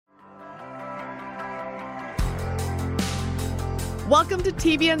Welcome to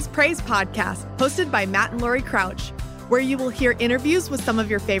TBN's Praise Podcast, hosted by Matt and Lori Crouch, where you will hear interviews with some of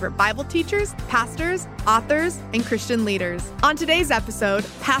your favorite Bible teachers, pastors, authors, and Christian leaders. On today's episode,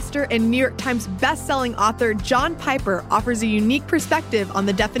 pastor and New York Times bestselling author John Piper offers a unique perspective on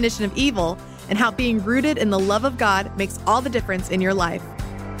the definition of evil and how being rooted in the love of God makes all the difference in your life.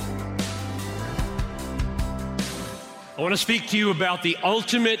 I want to speak to you about the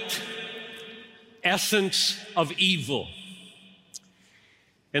ultimate essence of evil.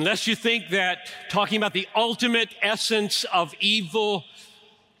 Unless you think that talking about the ultimate essence of evil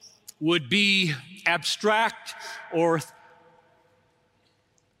would be abstract or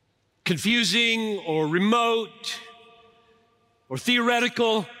confusing or remote or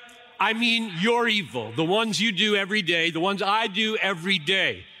theoretical, I mean your evil, the ones you do every day, the ones I do every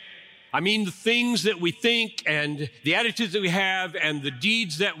day. I mean the things that we think and the attitudes that we have and the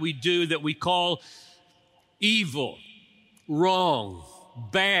deeds that we do that we call evil, wrong,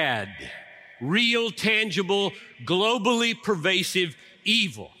 bad, real, tangible, globally pervasive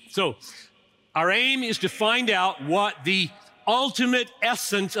evil. So our aim is to find out what the ultimate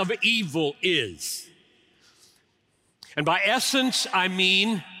essence of evil is. And by essence, I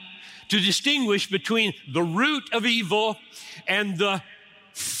mean to distinguish between the root of evil and the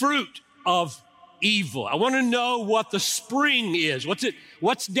fruit of evil. I want to know what the spring is.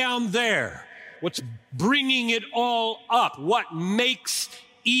 What's down there? What's bringing it all up? What makes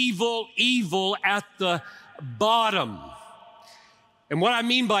evil evil at the bottom? And what I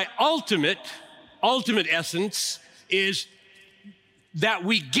mean by ultimate essence is that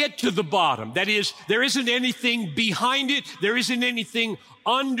we get to the bottom. That is, there isn't anything behind it. There isn't anything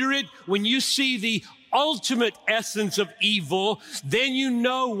under it. When you see the ultimate essence of evil, then you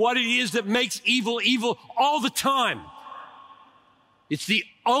know what it is that makes evil evil all the time. It's the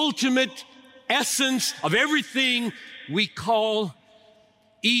ultimate essence of everything we call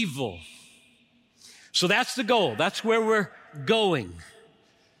evil. So that's the goal. That's where we're going.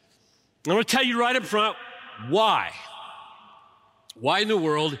 I'm going to tell you right up front why. Why in the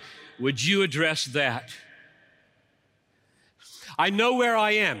world would you address that? I know where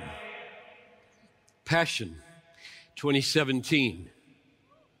I am. Passion 2017.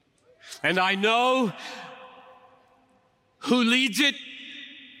 And I know who leads it,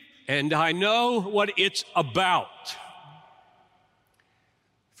 and I know what it's about.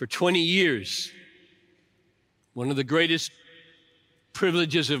 For 20 years, one of the greatest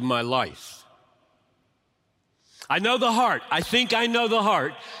privileges of my life. I know the heart. I think I know the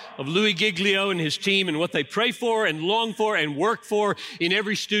heart of Louis Giglio and his team and what they pray for and long for and work for in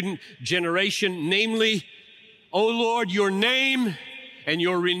every student generation. Namely, O Lord, your name and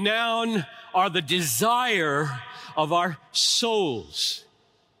your renown are the desire of our souls.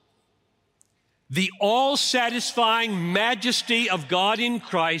 The all-satisfying majesty of God in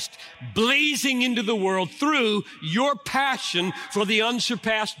Christ blazing into the world through your passion for the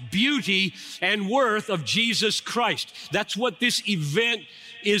unsurpassed beauty and worth of Jesus Christ. That's what this event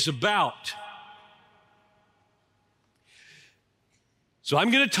is about. So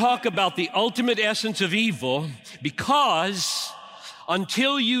I'm going to talk about the ultimate essence of evil because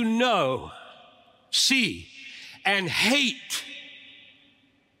until you know, see, and hate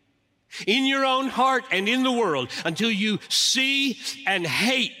in your own heart and in the world, until you see and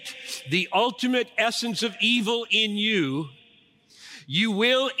hate the ultimate essence of evil in you, you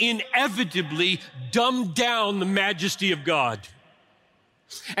will inevitably dumb down the majesty of God.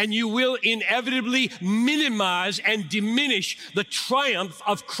 And you will inevitably minimize and diminish the triumph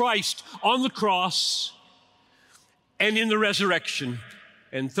of Christ on the cross and in the resurrection.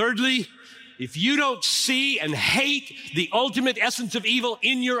 And thirdly, if you don't see and hate the ultimate essence of evil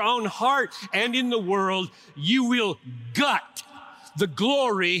in your own heart and in the world, you will gut the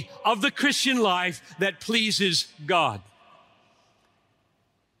glory of the Christian life that pleases God.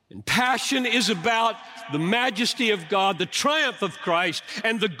 And passion is about the majesty of God, the triumph of Christ,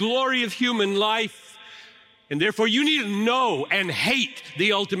 and the glory of human life. And therefore, you need to know and hate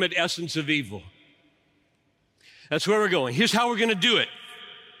the ultimate essence of evil. That's where we're going. Here's how we're going to do it.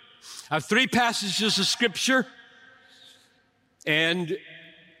 I have 3 passages of Scripture, and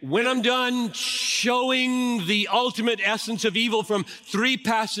when I'm done showing the ultimate essence of evil from 3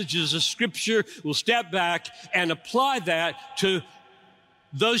 passages of Scripture, we'll step back and apply that to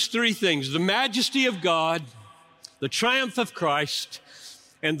those 3 things: the majesty of God, the triumph of Christ,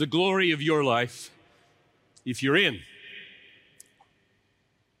 and the glory of your life, if you're in.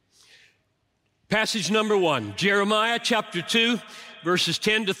 Passage number 1, Jeremiah chapter 2, verses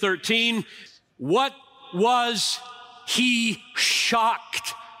 10 to 13. What was he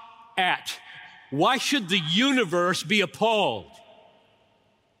shocked at? Why should the universe be appalled?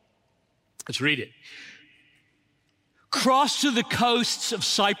 Let's read it. Cross to the coasts of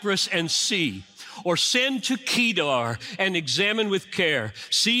Cyprus and see, or send to Kedar and examine with care.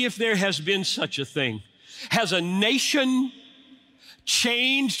 See if there has been such a thing. Has a nation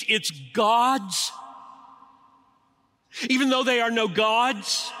changed its gods, even though they are no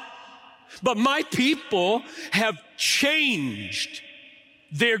gods? But my people have changed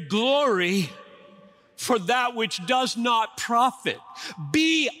their glory for that which does not profit.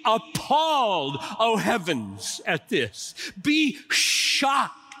 Be appalled, O heavens, at this. Be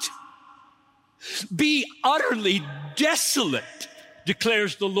shocked. Be utterly desolate,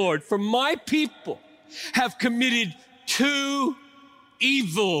 declares the Lord. For my people have committed two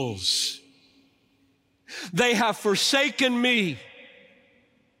evils. They have forsaken me,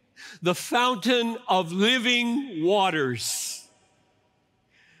 the fountain of living waters,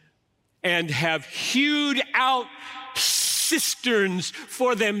 and have hewed out cisterns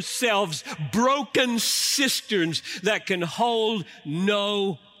for themselves, broken cisterns that can hold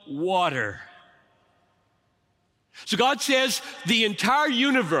no water. So God says the entire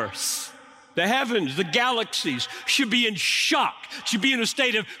universe, the heavens, the galaxies, should be in shock, should be in a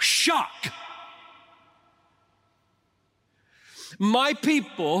state of shock. My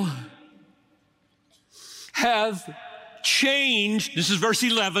people have changed, this is verse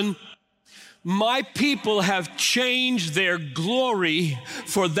 11, my people have changed their glory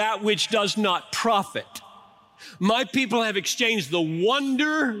for that which does not profit. My people have exchanged the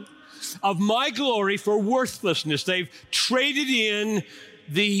wonder of my glory for worthlessness. They've traded in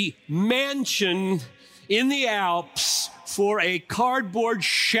the mansion in the Alps for a cardboard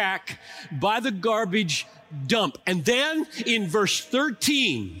shack by the garbage dump. And then in verse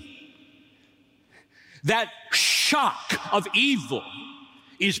 13, that shock of evil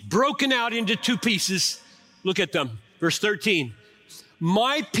is broken out into two pieces. Look at them. Verse 13.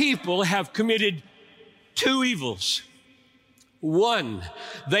 My people have committed two evils. One,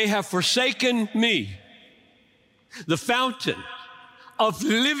 they have forsaken me, the fountain of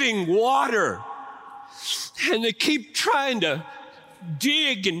living water. And they keep trying to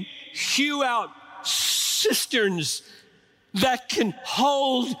dig and hew out cisterns that can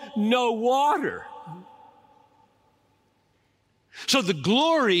hold no water. So the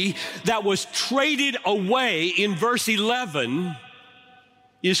glory that was traded away in verse 11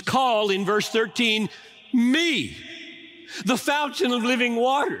 is called in verse 13, me, the fountain of living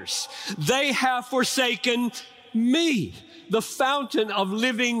waters. They have forsaken me, the fountain of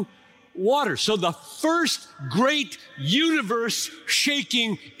living water. So the first great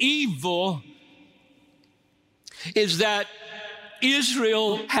universe-shaking evil is that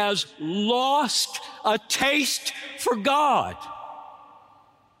Israel has lost a taste for God.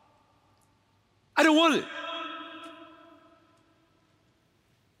 I don't want it.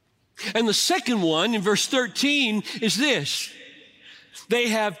 And the second one in verse 13 is this. They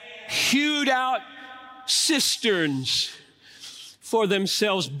have hewed out cisterns for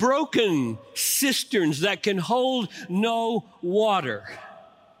themselves, broken cisterns that can hold no water.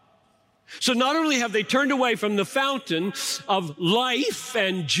 So not only have they turned away from the fountain of life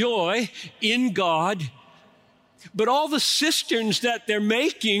and joy in God, but all the cisterns that they're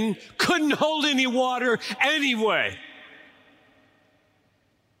making couldn't hold any water anyway.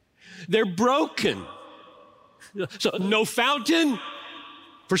 They're broken. So no fountain,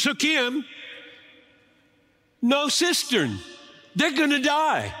 forsook him, no cistern. They're going to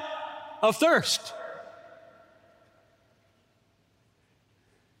die of thirst.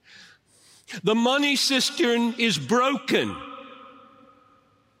 The money cistern is broken.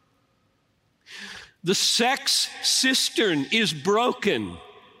 The sex cistern is broken.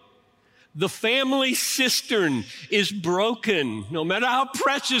 The family cistern is broken. No matter how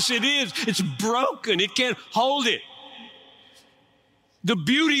precious it is, it's broken. It can't hold it. The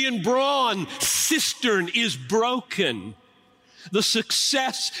beauty and brawn cistern is broken. The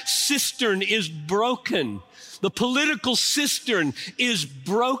success cistern is broken. The political cistern is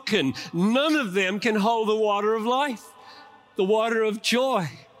broken. None of them can hold the water of life, the water of joy.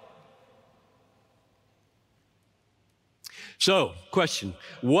 So, question,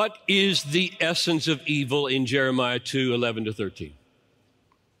 what is the essence of evil in Jeremiah 2:11-13?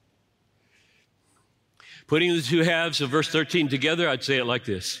 Putting the two halves of verse 13 together, I'd say it like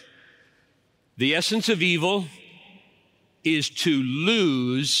this. The essence of evil is to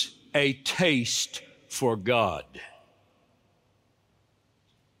lose a taste for God.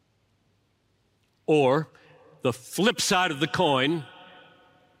 Or the flip side of the coin,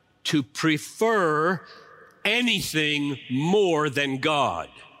 to prefer anything more than God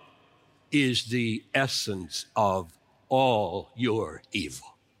is the essence of all your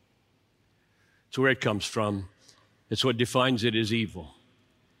evil. It's where it comes from. It's what defines it as evil.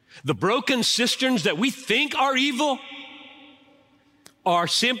 The broken cisterns that we think are evil are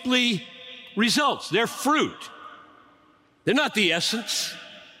simply results. They're fruit. They're not the essence.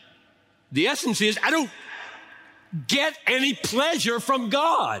 The essence is, I don't get any pleasure from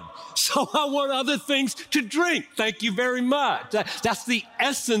God, so I want other things to drink. Thank you very much. That's the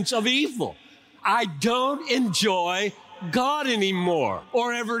essence of evil. I don't enjoy God anymore,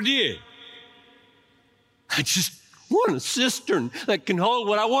 or ever did. I just want a cistern that can hold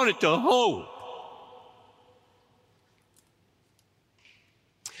what I want it to hold.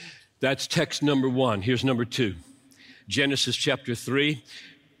 That's text number one. Here's number two. Genesis chapter 3.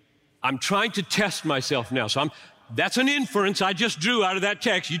 I'm trying to test myself now. That's an inference I just drew out of that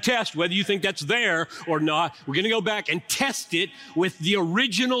text. You test whether you think that's there or not. We're going to go back and test it with the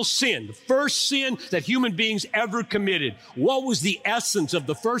original sin, the first sin that human beings ever committed. What was the essence of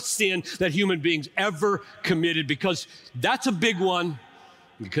the first sin that human beings ever committed? Because that's a big one,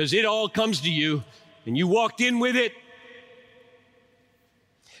 because it all comes to you, and you walked in with it.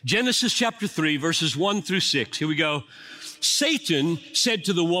 Genesis chapter 3, verses 1 through 6. Here we go. Satan said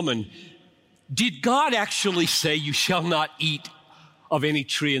to the woman, "Did God actually say you shall not eat of any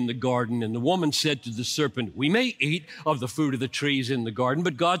tree in the garden?" And the woman said to the serpent, "We may eat of the fruit of the trees in the garden,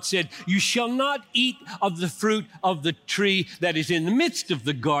 but God said, you shall not eat of the fruit of the tree that is in the midst of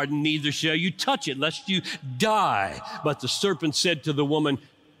the garden, neither shall you touch it, lest you die." But the serpent said to the woman,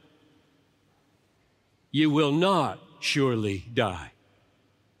 "You will not surely die.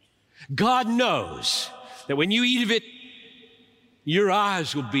 God knows that when you eat of it, your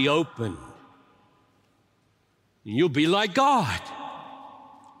eyes will be opened. You'll be like God,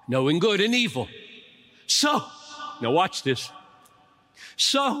 knowing good and evil." So, now watch this.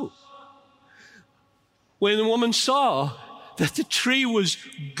 So, when the woman saw that the tree was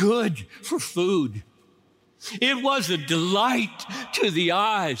good for food, it was a delight to the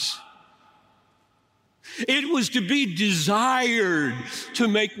eyes. It was to be desired to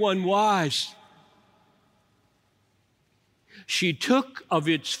make one wise. She took of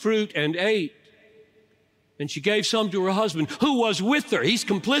its fruit and ate, and she gave some to her husband who was with her. He's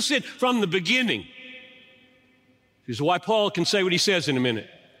complicit from the beginning. This is why Paul can say what he says in a minute.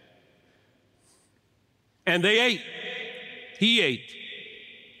 And they ate. He ate.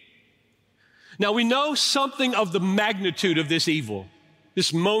 Now we know something of the magnitude of this evil,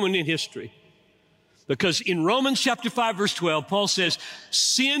 this moment in history. Because in Romans chapter 5, verse 12, Paul says,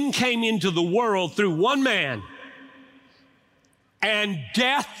 sin came into the world through one man, and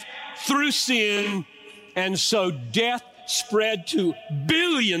death through sin, and so death spread to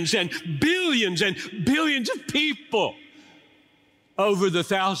billions and billions and billions of people over the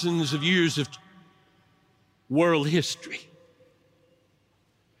thousands of years of world history.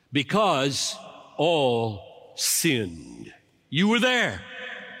 Because all sinned. You were there.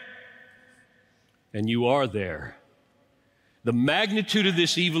 And you are there. The magnitude of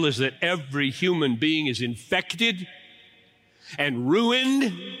this evil is that every human being is infected and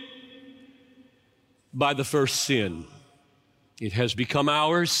ruined by the first sin. It has become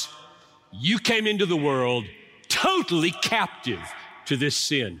ours. You came into the world totally captive to this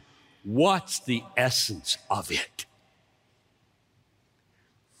sin. What's the essence of it?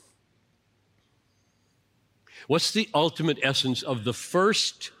 What's the ultimate essence of the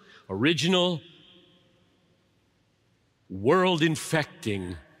first original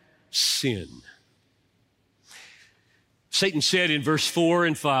world-infecting sin? Satan said in verse 4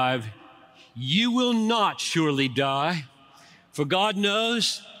 and 5, "You will not surely die, for God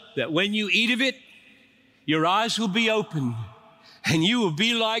knows that when you eat of it, your eyes will be opened, and you will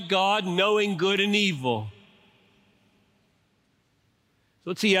be like God, knowing good and evil."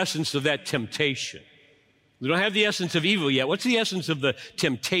 So what's the essence of that temptation? We don't have the essence of evil yet. What's the essence of the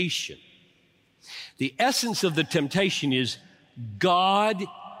temptation? The essence of the temptation is God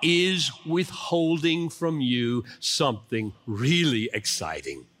is withholding from you something really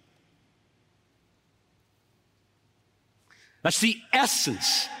exciting. That's the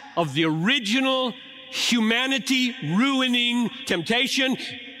essence of the original humanity ruining temptation.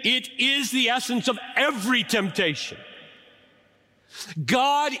 It is the essence of every temptation.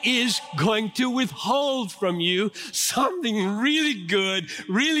 God is going to withhold from you something really good,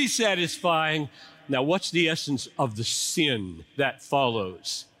 really satisfying. Now, what's the essence of the sin that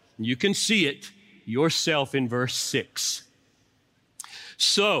follows? You can see it yourself in verse 6.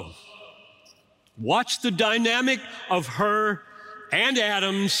 So, watch the dynamic of her and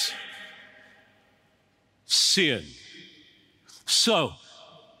Adam's sin. So,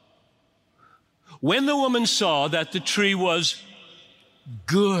 when the woman saw that the tree was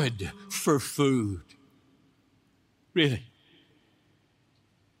good for food. Really.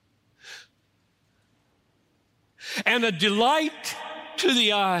 And a delight to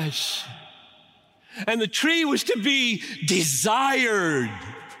the eyes. And the tree was to be desired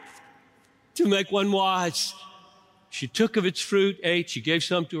to make one wise. She took of its fruit, ate. She gave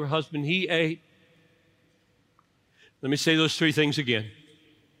some to her husband. He ate. Let me say those three things again.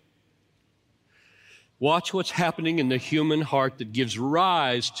 Watch what's happening in the human heart that gives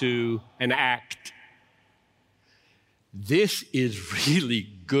rise to an act. This is really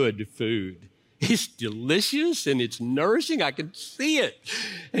good food. It's delicious and it's nourishing. I can see it.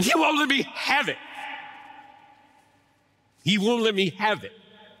 And he won't let me have it. He won't let me have it.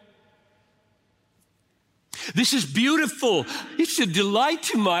 This is beautiful. It's a delight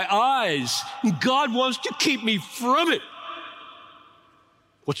to my eyes. And God wants to keep me from it.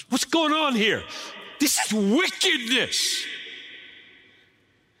 What's going on here? This is wickedness.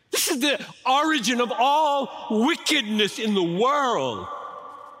 This is the origin of all wickedness in the world.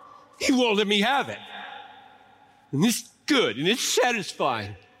 He won't let me have it. And it's good and it's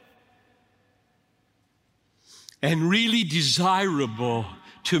satisfying. And really desirable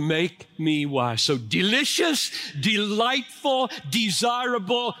to make me wise. So delicious, delightful,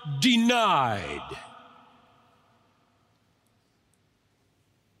 desirable, denied.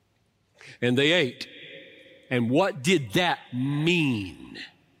 And they ate. And what did that mean?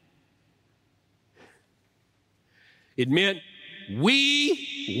 It meant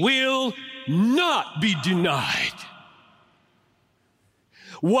we will not be denied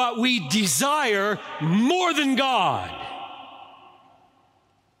what we desire more than God.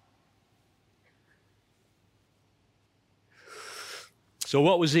 So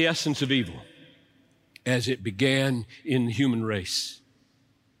what was the essence of evil as it began in the human race?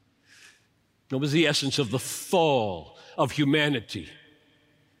 What was the essence of the fall of humanity?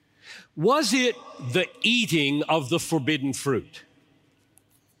 Was it the eating of the forbidden fruit?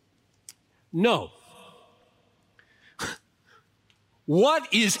 No.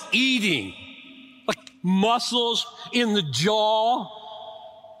 What is eating? Like muscles in the jaw,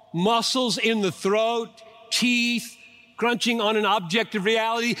 muscles in the throat, teeth, crunching on an object of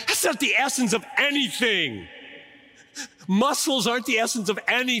reality. That's not the essence of anything. Muscles aren't the essence of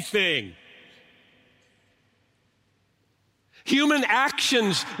anything. Human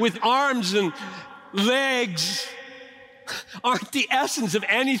actions with arms and legs aren't the essence of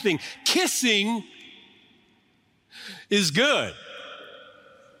anything. Kissing is good.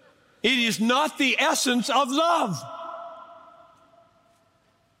 It is not the essence of love.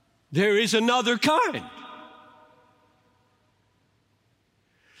 There is another kind.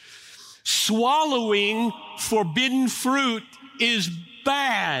 Swallowing forbidden fruit is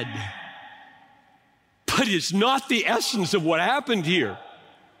bad, but it's not the essence of what happened here.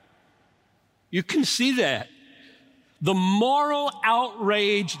 You can see that. The moral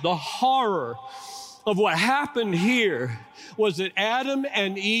outrage, the horror of what happened here was that Adam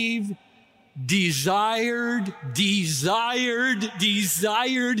and Eve desired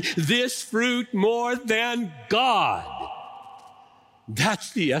this fruit more than God.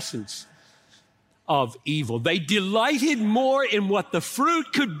 That's the essence of evil. They delighted more in what the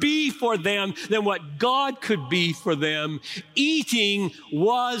fruit could be for them than what God could be for them. Eating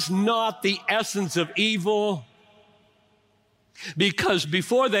was not the essence of evil, because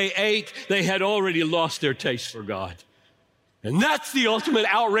before they ate, they had already lost their taste for God. And that's the ultimate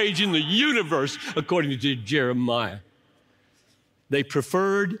outrage in the universe, according to Jeremiah. They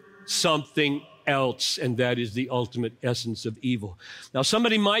preferred something else, and that is the ultimate essence of evil. Now,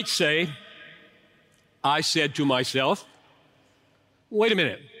 somebody might say, I said to myself, wait a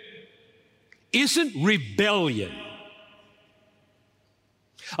minute, isn't rebellion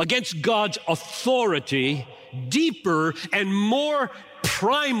against God's authority deeper and more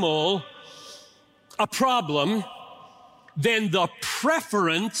primal a problem than the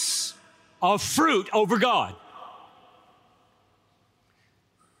preference of fruit over God?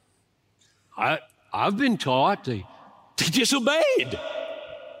 I've been taught they disobeyed,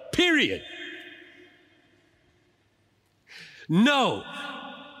 period. No.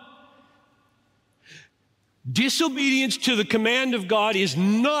 Disobedience to the command of God is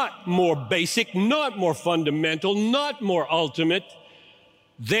not more basic, not more fundamental, not more ultimate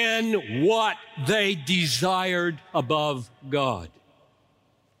than what they desired above God.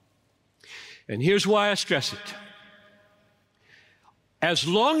 And here's why I stress it. As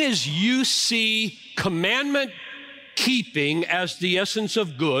long as you see commandment keeping as the essence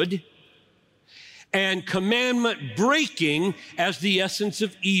of good, and commandment breaking as the essence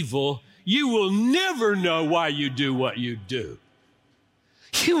of evil, you will never know why you do what you do.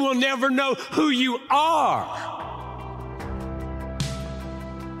 you will never know who you are.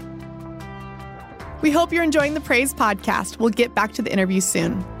 We hope you're enjoying the Praise Podcast. We'll get back to the interview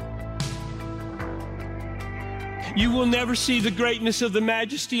soon. You will never see the greatness of the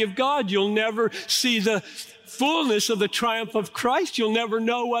majesty of God. You'll never see the fullness of the triumph of Christ. You'll never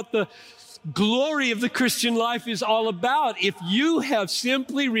know what the glory of the Christian life is all about if you have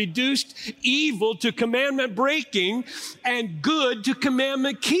simply reduced evil to commandment breaking and good to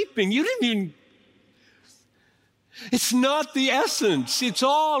commandment keeping. You didn't even... It's not the essence. It's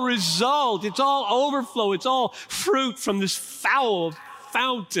all result. It's all overflow. It's all fruit from this foul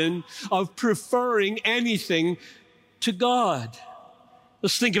fountain of preferring anything to God.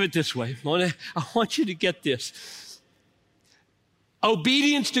 Let's think of it this way. I want you to get this.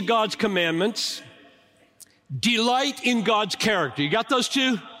 Obedience to God's commandments, delight in God's character. You got those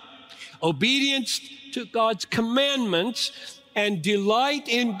two? Obedience to God's commandments and delight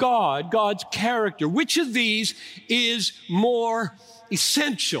in God's character. Which of these is more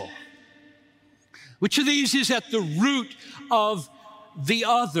essential? Which of these is at the root of the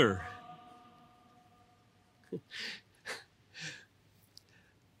other?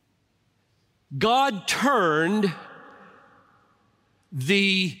 God turned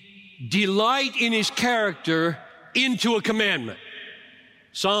the delight in his character into a commandment.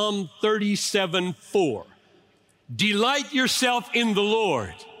 Psalm 37:4. Delight yourself in the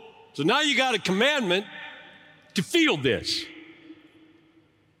Lord. So now you got a commandment to feel this.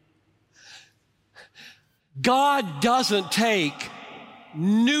 God doesn't take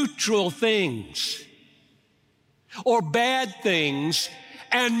neutral things or bad things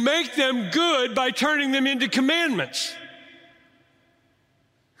and make them good by turning them into commandments.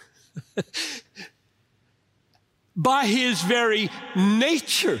 By his very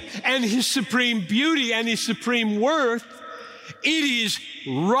nature and his supreme beauty and his supreme worth, it is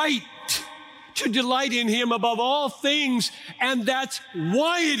right to delight in him above all things, and that's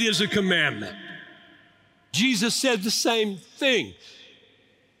why it is a commandment. Jesus said the same thing.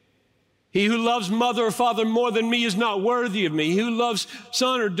 He who loves mother or father more than me is not worthy of me. He who loves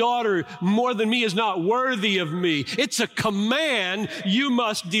son or daughter more than me is not worthy of me. It's a command. You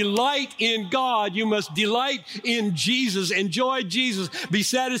must delight in God. You must delight in Jesus. Enjoy Jesus. Be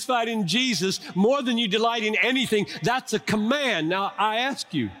satisfied in Jesus more than you delight in anything. That's a command. Now, I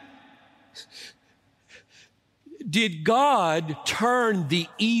ask you, did God turn the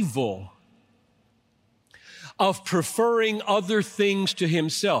evil of preferring other things to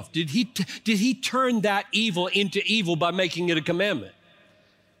himself? Did he turn that evil into evil by making it a commandment?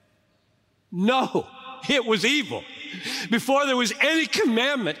 No, it was evil. Before there was any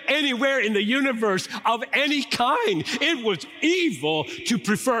commandment anywhere in the universe of any kind, it was evil to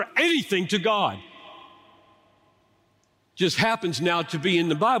prefer anything to God. Just happens now to be in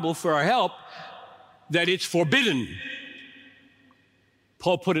the Bible for our help that it's forbidden.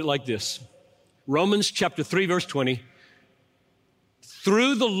 Paul put it like this. Romans chapter 3, verse 20.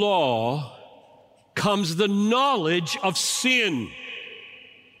 Through the law comes the knowledge of sin.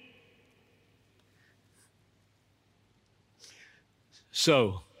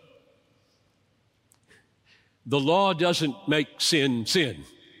 So, the law doesn't make sin sin.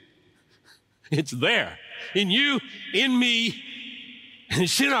 It's there in you, in me, and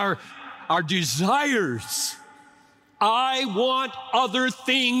it's in our desires. I want other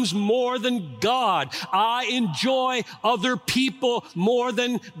things more than God. I enjoy other people more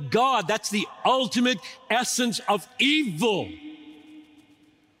than God. That's the ultimate essence of evil.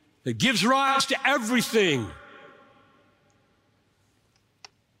 It gives rise to everything.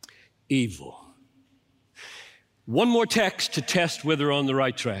 Evil. One more text to test whether we're on the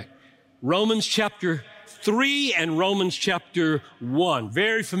right track. Romans chapter 3 and Romans chapter 1.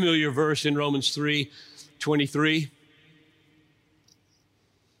 Very familiar verse in Romans 3:23.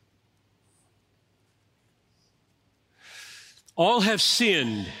 All have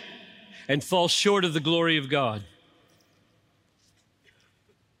sinned and fall short of the glory of God.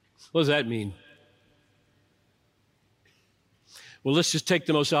 What does that mean? Well, let's just take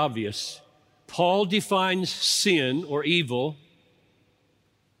the most obvious. Paul defines sin or evil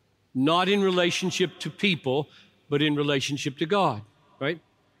not in relationship to people, but in relationship to God, right?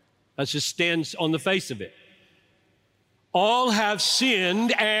 That just stands on the face of it. All have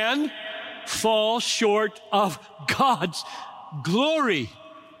sinned and fall short of God's glory.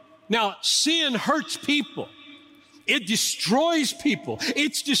 Now, sin hurts people. It destroys people.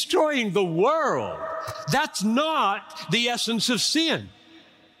 It's destroying the world. That's not the essence of sin.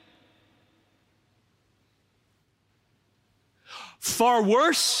 Far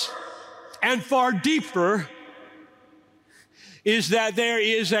worse and far deeper is that there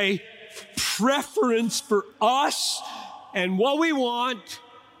is a preference for us and what we want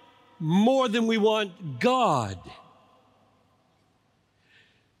more than we want God.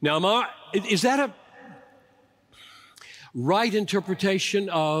 Now, is that a right interpretation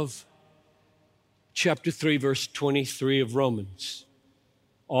of chapter 3, verse 23 of Romans?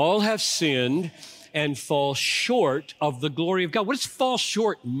 All have sinned and fall short of the glory of God. What does fall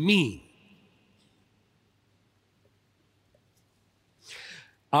short mean?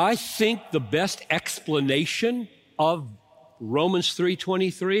 I think the best explanation of Romans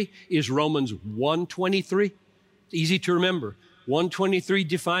 3:23 is Romans 1:23. It's easy to remember. 1:23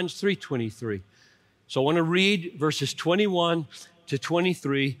 defines 3:23. So I want to read verses 21 to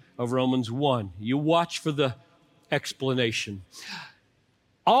 23 of Romans 1. You watch for the explanation.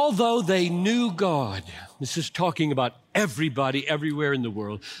 Although they knew God, this is talking about everybody everywhere in the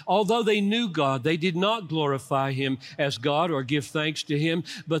world. Although they knew God, they did not glorify him as God or give thanks to him,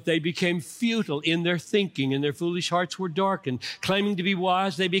 but they became futile in their thinking, and their foolish hearts were darkened. Claiming to be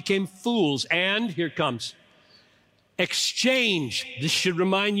wise, they became fools. And here comes exchange. This should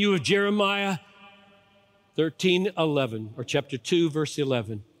remind you of Jeremiah 13:11, or chapter 2, verse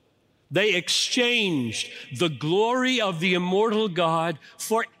 11. They exchanged the glory of the immortal God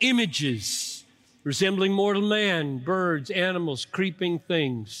for images resembling mortal man, birds, animals, creeping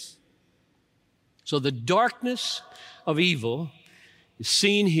things. So the darkness of evil is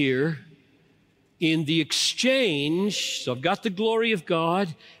seen here in the exchange. So I've got the glory of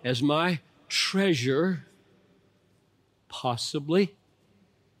God as my treasure, possibly,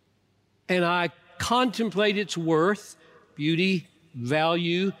 and I contemplate its worth, beauty,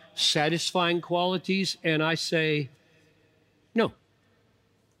 value, satisfying qualities, and I say, no,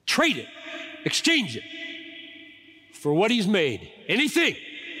 trade it, exchange it for what he's made. Anything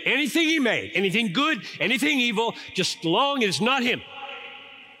he made, anything good, anything evil, just long as it's not him.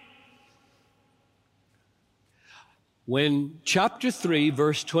 When chapter 3,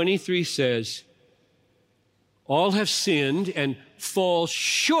 verse 23 says, all have sinned and fall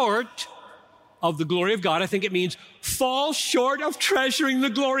short of the glory of God, I think it means fall short of treasuring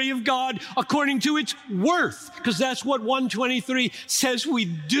the glory of God according to its worth, because that's what 1:23 says we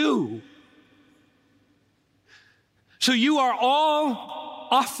do. So you are all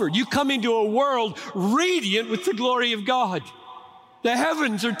offered. You come into a world radiant with the glory of God. The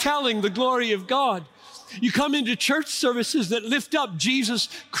heavens are telling the glory of God. You come into church services that lift up Jesus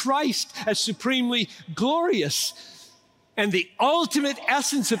Christ as supremely glorious. And the ultimate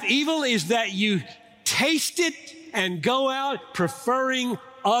essence of evil is that you taste it and go out preferring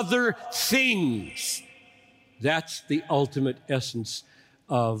other things. That's the ultimate essence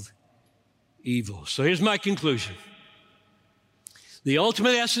of evil. So here's my conclusion. The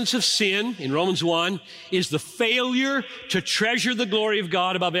ultimate essence of sin in Romans 1 is the failure to treasure the glory of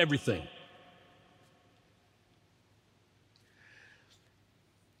God above everything.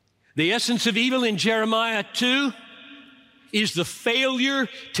 The essence of evil in Jeremiah 2 is the failure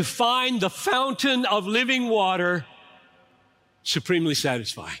to find the fountain of living water supremely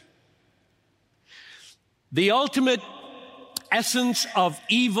satisfying. The ultimate essence of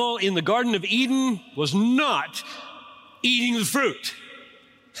evil in the Garden of Eden was not eating the fruit.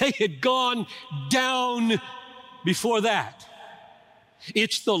 They had gone down before that.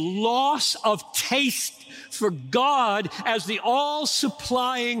 It's the loss of taste for God as the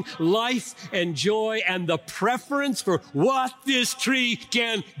all-supplying life and joy, and the preference for what this tree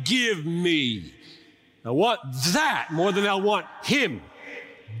can give me. I want that more than I want him.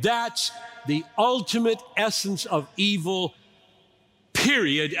 That's the ultimate essence of evil,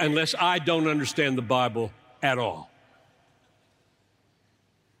 period, unless I don't understand the Bible at all.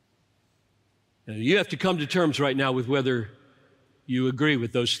 Now, you have to come to terms right now with whether you agree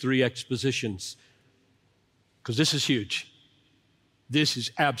with those three expositions, because this is huge. This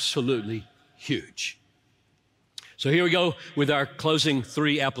is absolutely huge. So here we go with our closing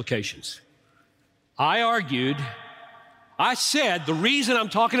three applications. I said the reason I'm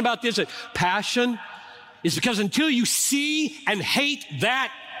talking about this at Passion is because until you see and hate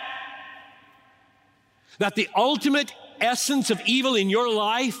that the ultimate essence of evil in your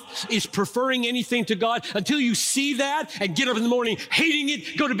life is preferring anything to God, until you see that and get up in the morning hating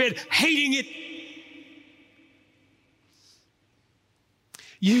it, go to bed hating it,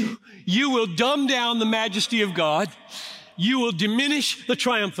 you will dumb down the majesty of God, you will diminish the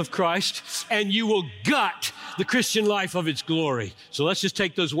triumph of Christ, and you will gut the Christian life of its glory. So let's just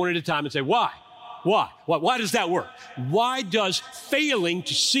take those one at a time and say, why? Why does that work? Why does failing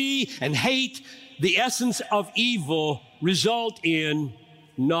to see and hate the essence of evil result in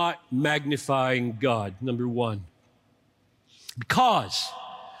not magnifying God? Number one, Because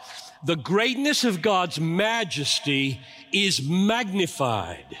the greatness of God's majesty is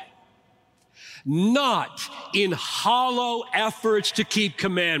magnified, not in hollow efforts to keep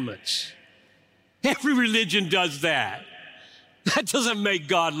commandments. Every religion does that. That doesn't make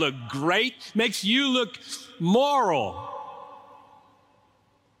God look great, makes you look moral.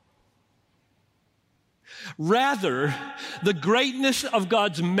 Rather, the greatness of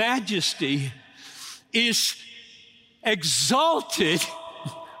God's majesty is exalted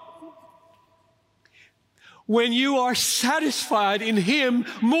when you are satisfied in Him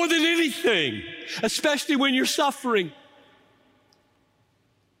more than anything, especially when you're suffering.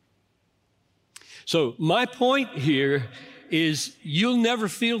 So my point here is you'll never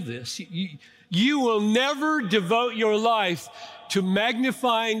feel this. You will never devote your life to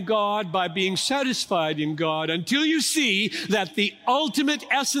magnifying God by being satisfied in God until you see that the ultimate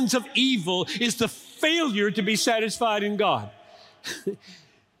essence of evil is the failure to be satisfied in God.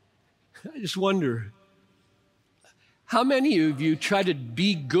 I just wonder, how many of you try to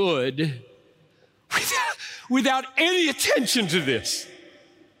be good without any attention to this?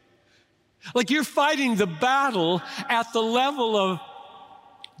 Like you're fighting the battle at the level of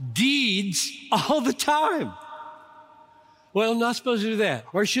deeds all the time. Well, I'm not supposed to do that,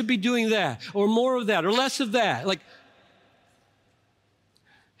 or I should be doing that, or more of that, or less of that. Like,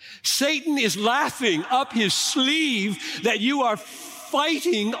 Satan is laughing up his sleeve that you are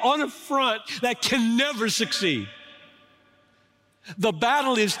fighting on a front that can never succeed. The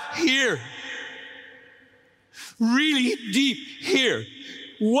battle is here, really deep here.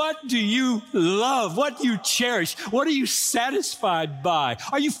 What do you love? What do you cherish? What are you satisfied by?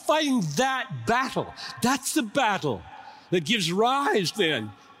 Are you fighting that battle? That's the battle that gives rise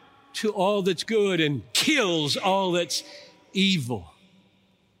then to all that's good and kills all that's evil.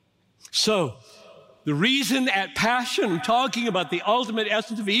 So, the reason at Passion, I'm talking about the ultimate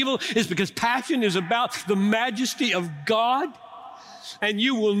essence of evil, is because Passion is about the majesty of God. And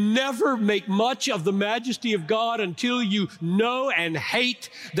you will never make much of the majesty of God until you know and hate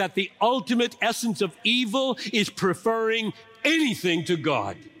that the ultimate essence of evil is preferring anything to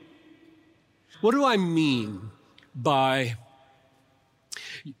God. What do I mean by,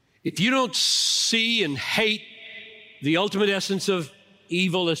 if you don't see and hate the ultimate essence of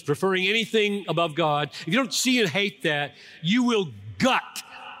evil as preferring anything above God, if you don't see and hate that, you will gut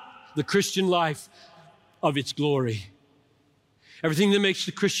the Christian life of its glory. Everything that makes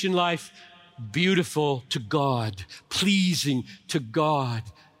the Christian life beautiful to God, pleasing to God,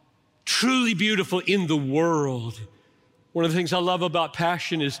 truly beautiful in the world. One of the things I love about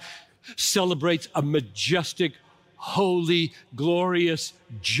Passion is celebrates a majestic, holy, glorious,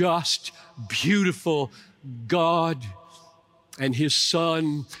 just, beautiful God and His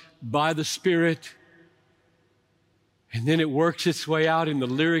Son by the Spirit. And then it works its way out in the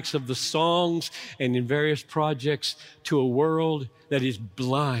lyrics of the songs and in various projects to a world that is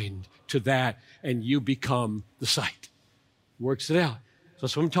blind to that, and you become the sight. Works it out. So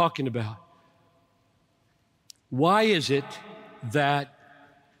that's what I'm talking about. Why is it that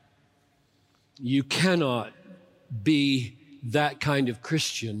you cannot be that kind of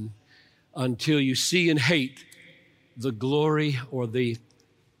Christian until you see and hate the glory or the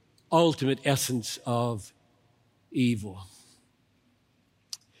ultimate essence of evil?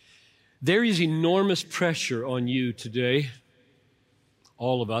 There is enormous pressure on you today,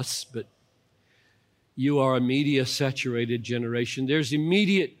 all of us, but you are a media-saturated generation. There's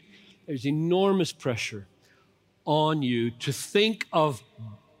enormous pressure on you to think of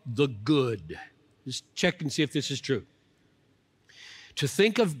the good. Just check and see if this is true. To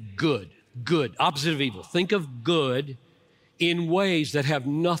think of good, opposite of evil. Think of good in ways that have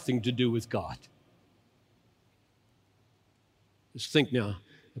nothing to do with God. Just think now,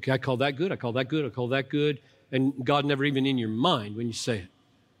 okay, I call that good, I call that good, I call that good, and God never even in your mind when you say it.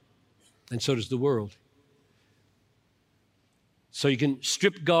 And so does the world. So you can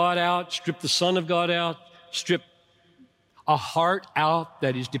strip God out, strip the Son of God out, strip a heart out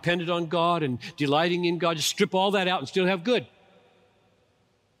that is dependent on God and delighting in God. Just strip all that out and still have good.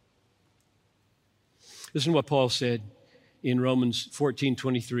 Listen to what Paul said in Romans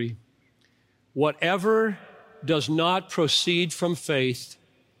 14:23. Whatever does not proceed from faith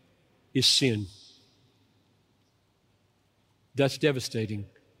is sin. That's devastating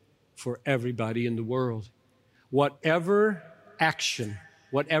for everybody in the world. Whatever action,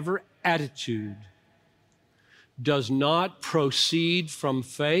 whatever attitude does not proceed from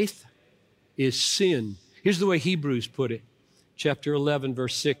faith is sin. Here's the way Hebrews put it, chapter 11,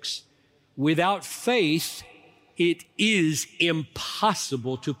 verse 6. Without faith, it is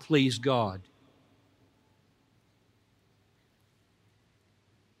impossible to please God.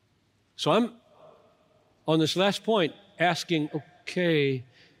 So I'm, on this last point, asking, okay,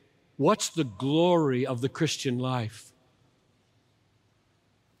 what's the glory of the Christian life?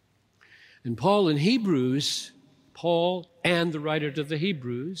 And Paul and the writer to the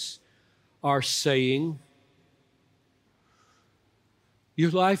Hebrews are saying,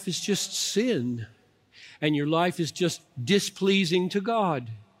 your life is just sin, and your life is just displeasing to God.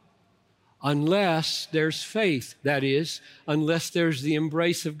 Unless there's faith, that is, unless there's the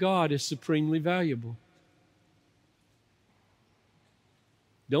embrace of God is supremely valuable.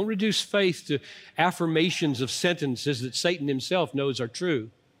 Don't reduce faith to affirmations of sentences that Satan himself knows are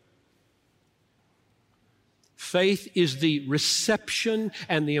true. Faith is the reception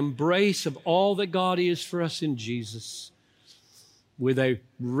and the embrace of all that God is for us in Jesus, with a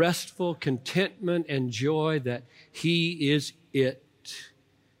restful contentment and joy that He is it.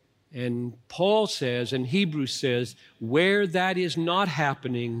 And Paul says, and Hebrews says, where that is not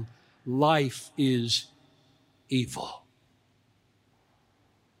happening, life is evil.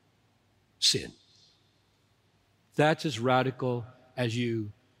 Sin. That's as radical as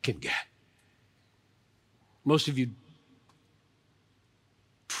you can get. Most of you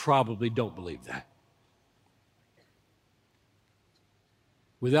probably don't believe that.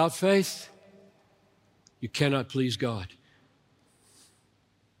 Without faith, you cannot please God.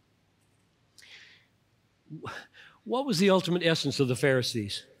 What was the ultimate essence of the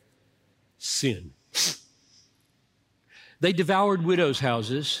Pharisees? Sin. They devoured widows'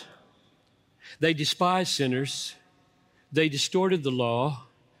 houses. They despised sinners. They distorted the law.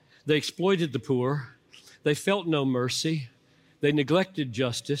 They exploited the poor. They felt no mercy. They neglected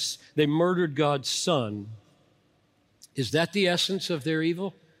justice. They murdered God's Son. Is that the essence of their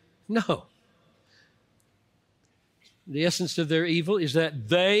evil? No. The essence of their evil is that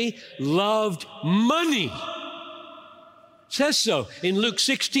they loved money. It says so in Luke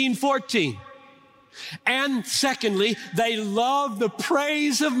 16:14. And secondly, they loved the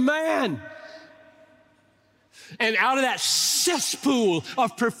praise of man. And out of that cesspool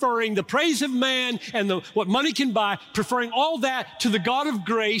of preferring the praise of man and what money can buy, preferring all that to the God of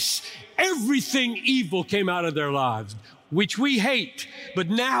grace, everything evil came out of their lives, which we hate. But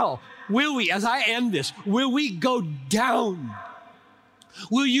now, will we, as I end this, will we go down?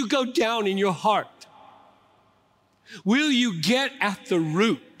 Will you go down in your heart? Will you get at the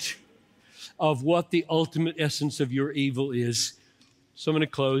root of what the ultimate essence of your evil is? So I'm going to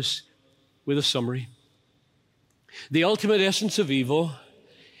close with a summary. The ultimate essence of evil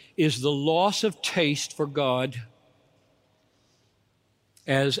is the loss of taste for God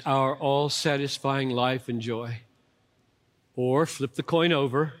as our all-satisfying life and joy. Or, flip the coin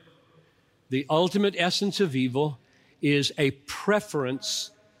over, the ultimate essence of evil is a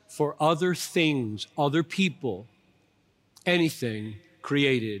preference for other things, other people, anything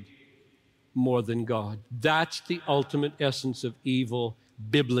created more than God. That's the ultimate essence of evil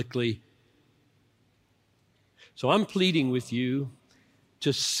biblically. So I'm pleading with you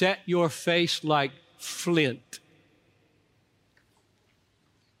to set your face like flint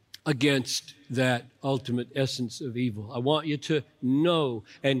against that ultimate essence of evil. I want you to know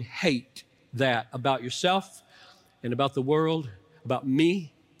and hate that about yourself and about the world, about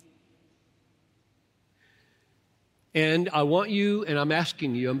me. And I want you, and I'm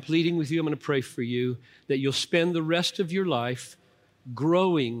asking you, I'm pleading with you, I'm going to pray for you, that you'll spend the rest of your life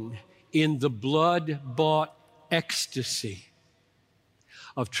growing in the blood-bought ecstasy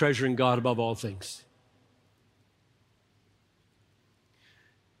of treasuring God above all things.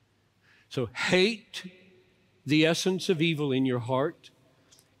 So hate the essence of evil in your heart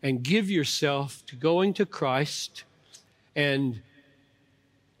and give yourself to going to Christ and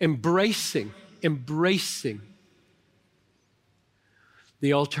embracing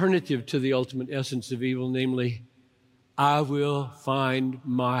the alternative to the ultimate essence of evil, namely, I will find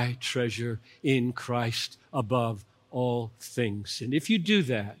my treasure in Christ above all things. And if you do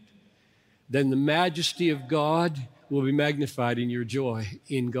that, then the majesty of God will be magnified in your joy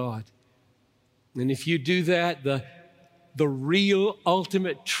in God. And if you do that, the real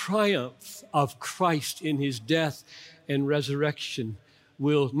ultimate triumph of Christ in His death and resurrection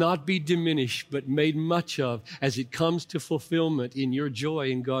will not be diminished, but made much of as it comes to fulfillment in your joy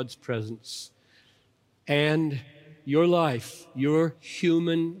in God's presence. And your life, your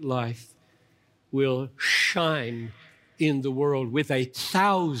human life, will shine in the world with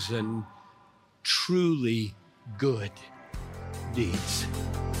 1,000 truly good deeds.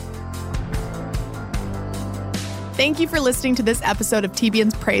 Thank you for listening to this episode of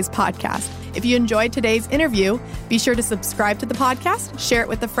TBN's Praise Podcast. If you enjoyed today's interview, be sure to subscribe to the podcast, share it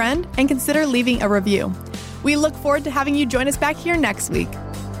with a friend, and consider leaving a review. We look forward to having you join us back here next week.